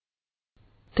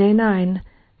Day 9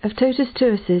 of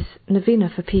Totus2us'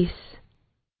 Novena for Peace.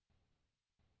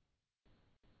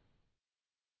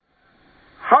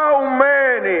 How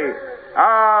many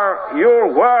are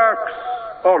your works,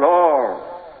 O Lord?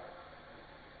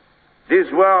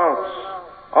 These words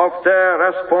of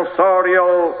the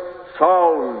responsorial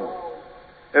psalm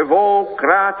evoke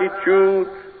gratitude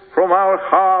from our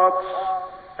hearts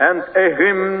and a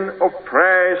hymn of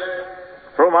praise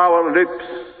from our lips.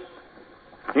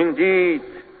 Indeed,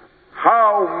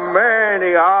 how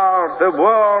many are the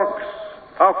works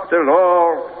of the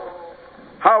Lord?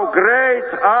 How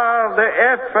great are the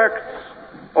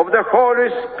effects of the Holy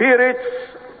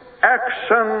Spirit's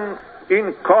action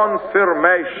in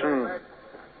confirmation.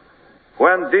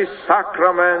 When this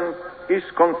sacrament is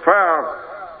conferred,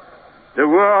 the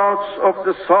words of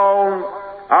the psalm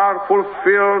are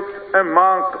fulfilled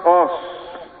among us.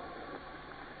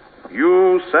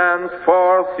 You send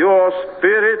forth your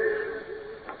Spirit,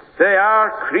 they are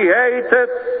created,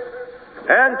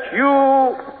 and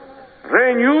you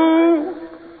renew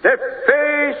the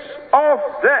face of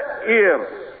the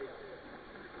earth.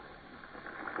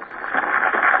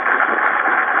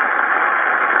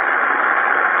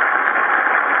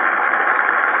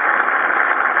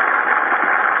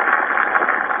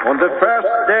 On the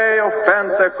first day of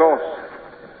Pentecost,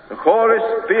 the Holy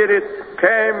Spirit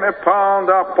came upon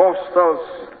the apostles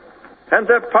and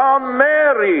upon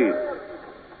Mary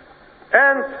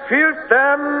and filled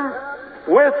them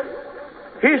with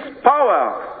His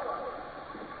power.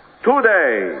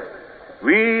 Today,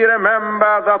 we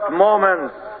remember that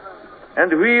moment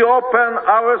and we open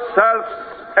ourselves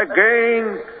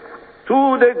again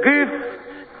to the gift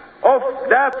of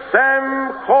that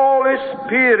same Holy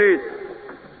Spirit.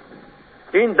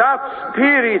 In that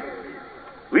Spirit,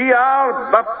 we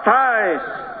are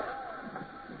baptized.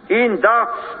 In that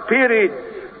Spirit,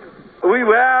 we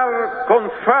were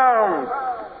confirmed.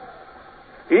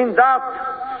 In that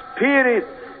Spirit,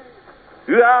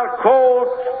 we are called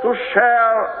to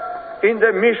share in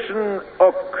the mission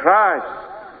of Christ.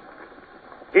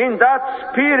 In that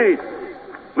Spirit,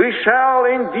 we shall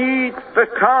indeed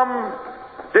become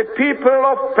the people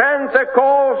of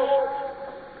Pentecost,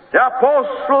 the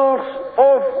apostles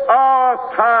of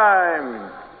our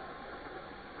time.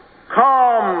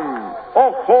 Come,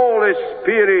 O Holy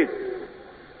Spirit,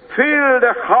 fill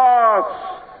the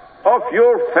hearts of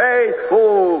your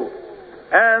faithful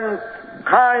and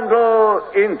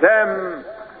kindle in them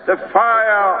the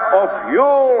fire of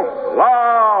your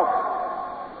love.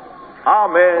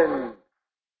 Amen.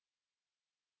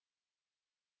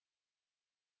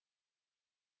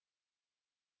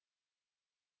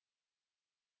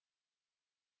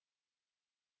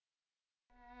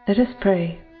 Let us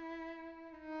pray.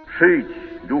 Przyjdź,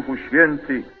 Duchu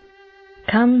Święty,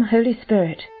 Come, Holy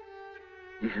Spirit,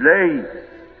 i zlej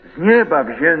z nieba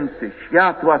wzięty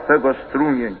światła Twego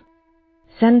strumień.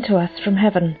 send to us from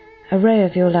heaven a ray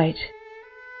of your light.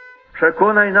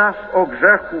 Przekonaj nas o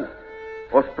grzechu,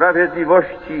 o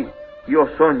sprawiedliwości i o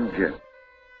sądzie.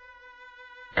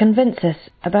 Convince us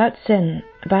about sin,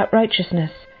 about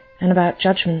righteousness, and about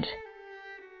judgment.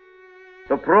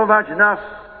 Doprowadź nas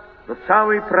do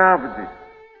całej prawdy.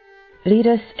 Lead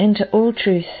us into all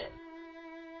truth.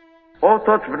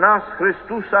 Otocz w nas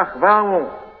Chrystusa chwałą.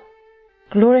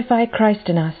 Glorify Christ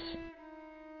in us.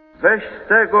 Weź z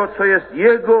tego, co jest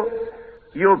Jego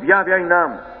i objawiaj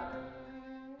nam.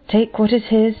 Take what is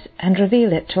His and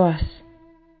reveal it to us.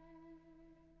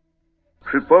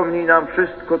 Przypomnij nam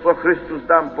wszystko, co Chrystus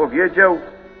nam powiedział.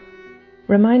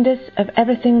 Remind us of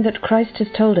everything that Christ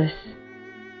has told us.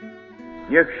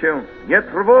 Niech się nie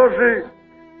trwoży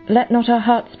Let not our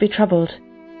hearts be troubled,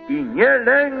 i nie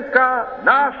lęka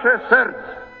nasze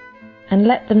serce. and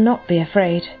let them not be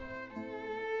afraid.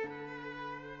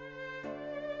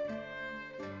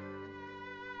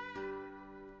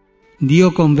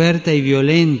 Dio converta i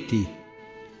violenti.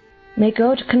 May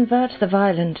God convert the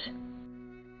violent.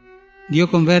 Dio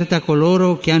converta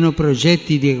coloro che hanno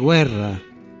progetti di guerra.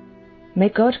 May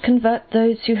God convert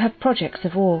those who have projects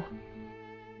of war.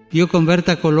 Dio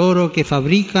converta coloro che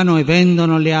fabbricano e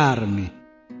vendono le armi.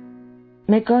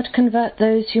 May God convert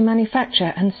those who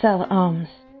manufacture and sell arms.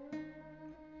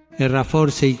 E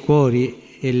rafforza i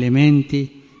cuori e le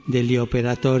menti degli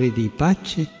operatori di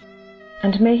pace.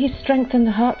 And may He strengthen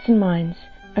the hearts and minds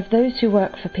of those who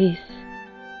work for peace.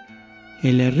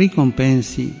 E le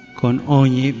ricompensi con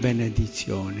ogni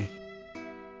benedizione.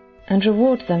 And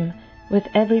reward them with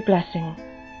every blessing.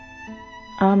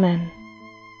 Amen.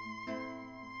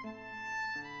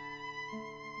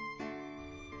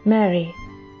 Mary,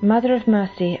 Mother of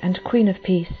Mercy and Queen of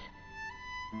Peace,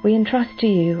 we entrust to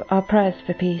you our prayers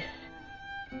for peace.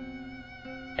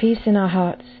 peace in our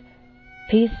hearts,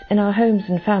 peace in our homes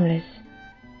and families,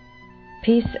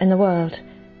 peace in the world,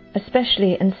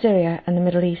 especially in Syria and the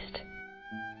Middle East.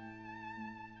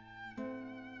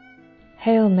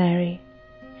 Hail Mary,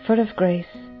 full of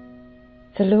grace,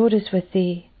 the Lord is with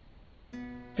thee.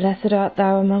 Blessed art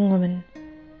thou among women,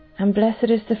 and blessed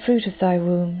is the fruit of thy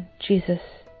womb, Jesus.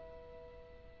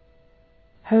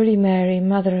 Holy Mary,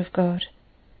 Mother of God,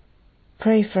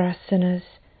 pray for us sinners,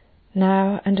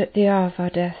 now and at the hour of our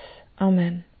death.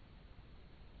 Amen.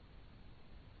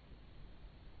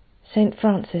 Saint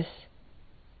Francis,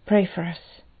 pray for us.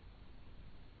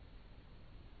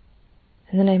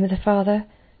 In the name of the Father,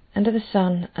 and of the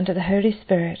Son, and of the Holy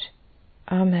Spirit.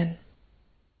 Amen.